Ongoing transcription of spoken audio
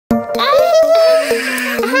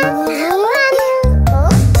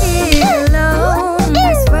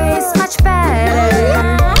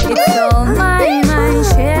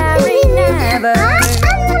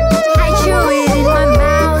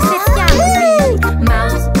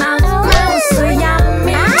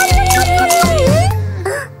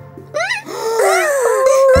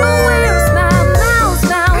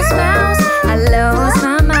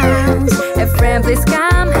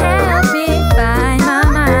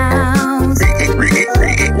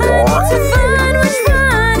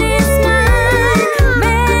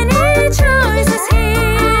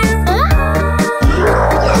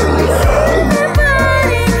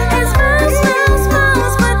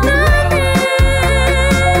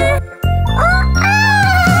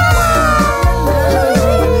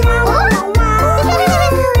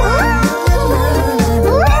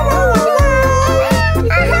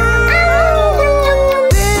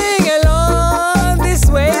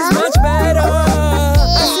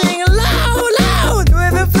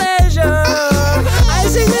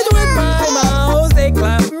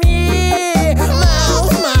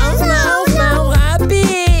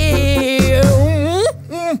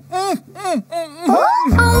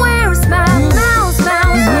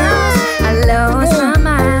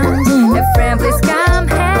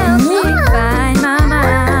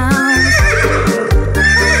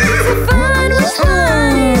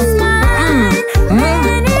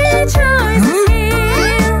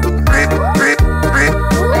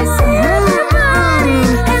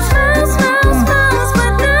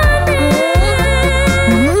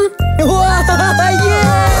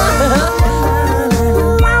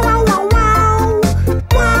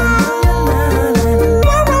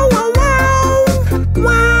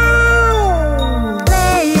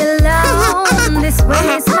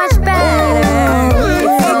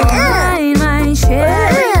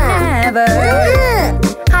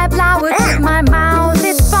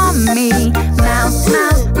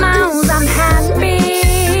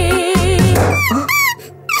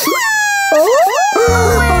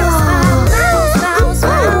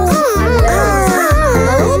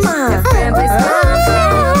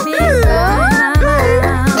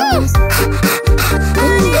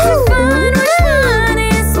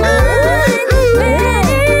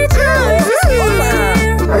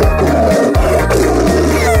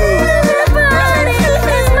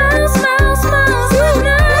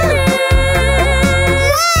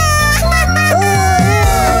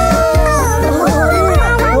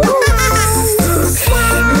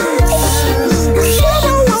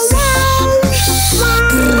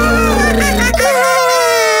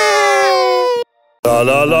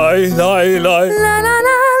la la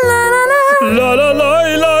la la la la la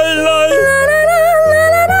la la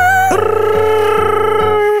la la.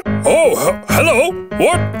 Oh, hello.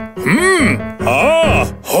 What?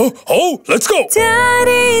 Oh, let's go.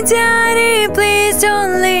 Daddy, Daddy, please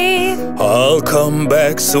don't leave. I'll come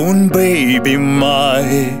back soon, baby,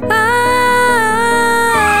 my.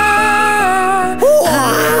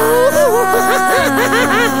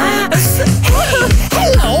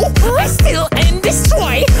 Hello, I still am this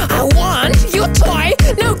toy. I want your toy.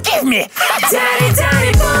 Now give me. Daddy,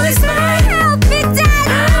 Daddy, policeman, help me, Daddy.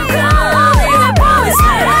 I'm calling a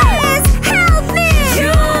policeman. Please help me.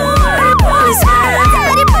 You are a policeman.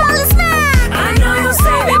 Daddy, policeman. I know you'll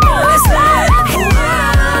save me, policeman.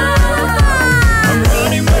 I'm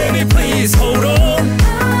running, baby, please hold on.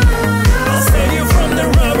 I'll save you from the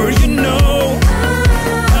robber, you know.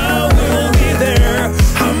 I will be there.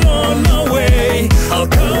 I'm on my way. I'll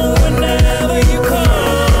come whenever you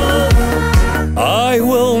come. I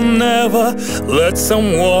will never let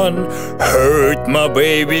someone hurt my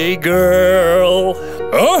baby girl.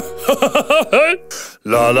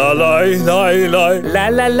 La la la la la La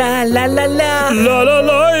la la la la la. la la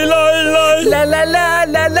la la la. La la la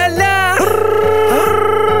la la la.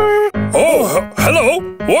 Oh, hello.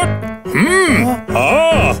 What?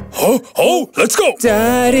 Let's go.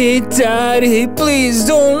 Daddy, Daddy, please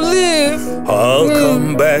don't leave. I'll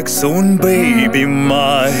come back soon, baby,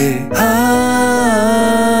 my.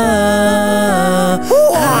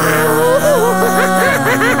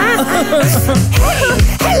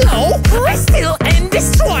 Hello, I still am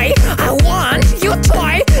this toy. I want your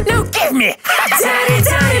toy. Now give me. Daddy,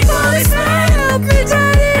 Daddy, policeman, help me,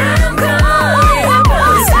 Daddy. I'm calling a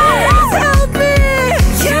policeman. Help me.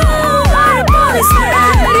 You are a policeman.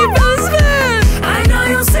 Daddy, policeman. I know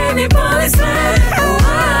you'll save me, policeman.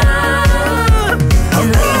 I'm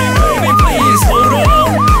running, baby, please hold on.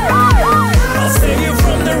 I'll save you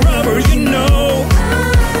from the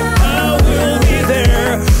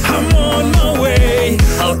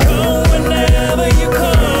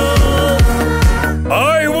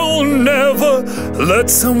let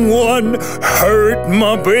someone hurt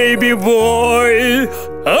my baby boy.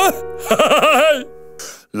 Huh?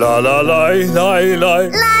 La la la la la. La la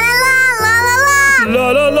la la la la.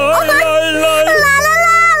 La la la la la. La la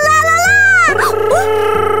la la la la.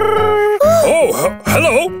 Oh,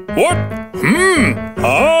 hello. What?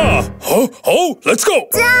 Oh, let's go.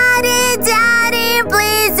 Daddy, Daddy,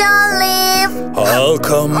 please don't leave. I'll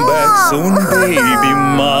come back soon, baby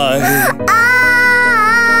mine.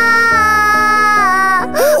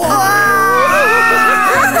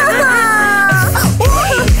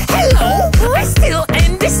 Hello, I still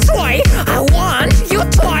in this toy. I want your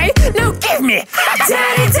toy. Now give me.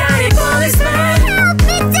 Daddy, Daddy, policeman. Help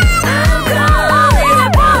me, Daddy. I'm calling a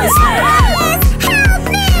policeman. Help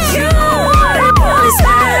me. You are a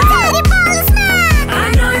policeman. Daddy, policeman. I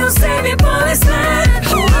know you'll save me, policeman.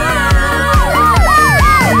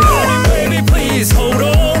 Baby, please hold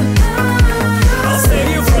on. I'll save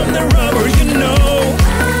you from the robber, you know.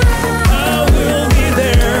 I will be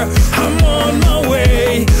there. I'm on my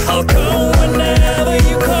way. I'll come whenever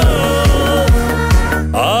you come.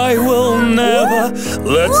 I will never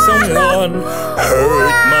let someone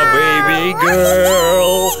hurt my baby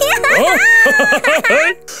girl.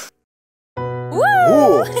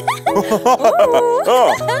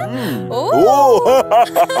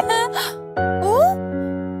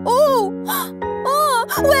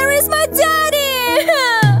 Where is my daddy?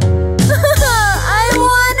 I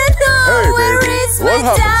wanna know. Hey, where baby. is What my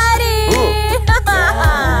happened? daddy?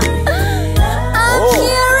 I'm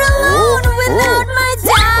here alone without my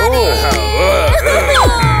daddy.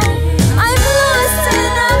 I'm lost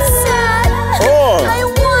and I'm sad. I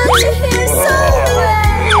want to hear so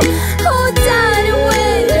bad. Oh, daddy,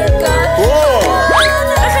 when you're gone.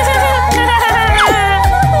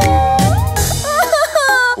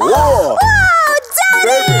 Whoa!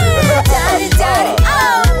 Daddy, Daddy,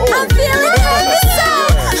 oh, I'm feeling happy so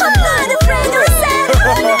I'm not afraid or sad,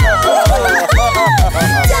 oh no.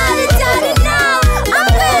 Daddy, Daddy, now I'm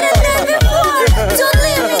better than before. Don't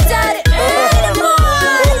leave me, Daddy, anymore.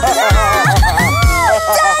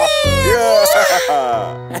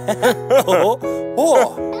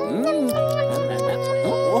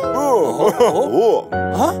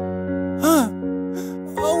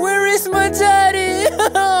 Where is my daddy?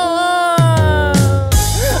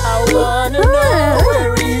 I wanna know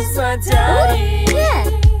where is my daddy?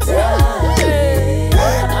 Daddy,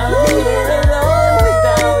 I'm here alone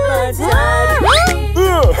without my daddy.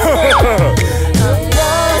 I'm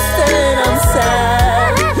lost and I'm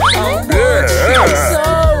sad. I'm watching so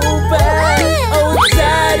bad. Oh,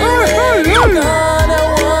 daddy, when you're gone, I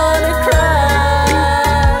wanna cry.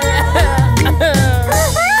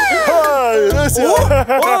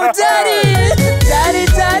 Oh, daddy, daddy,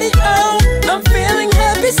 daddy, oh, I'm feeling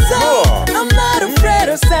happy so I'm not afraid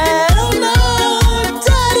or sad, oh no.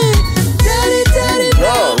 Daddy, daddy, daddy,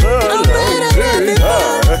 no, I'm better than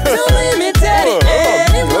before. Don't leave me, daddy,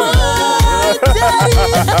 anymore. Daddy,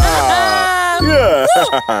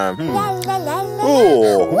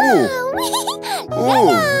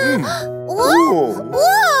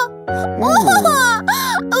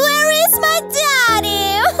 Where is my daddy?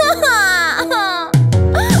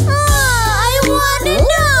 I wanna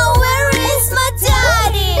know, where is my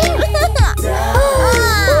daddy?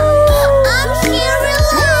 I'm here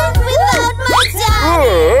alone without my daddy.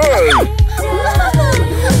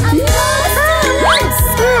 I'm lost and I'm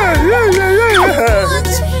sad. I want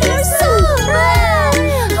to hear so bad.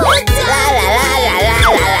 Oh,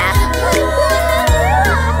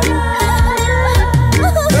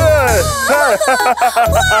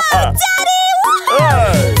 daddy.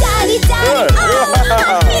 Daddy, Daddy, oh,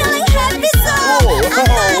 I'm feeling happy so I'm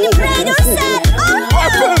not afraid or sad, oh no.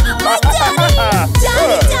 My daddy,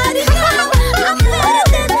 Daddy, Daddy, now I'm better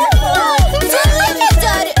than before. Don't leave me,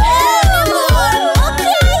 Daddy, anymore,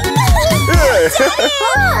 okay? Daddy.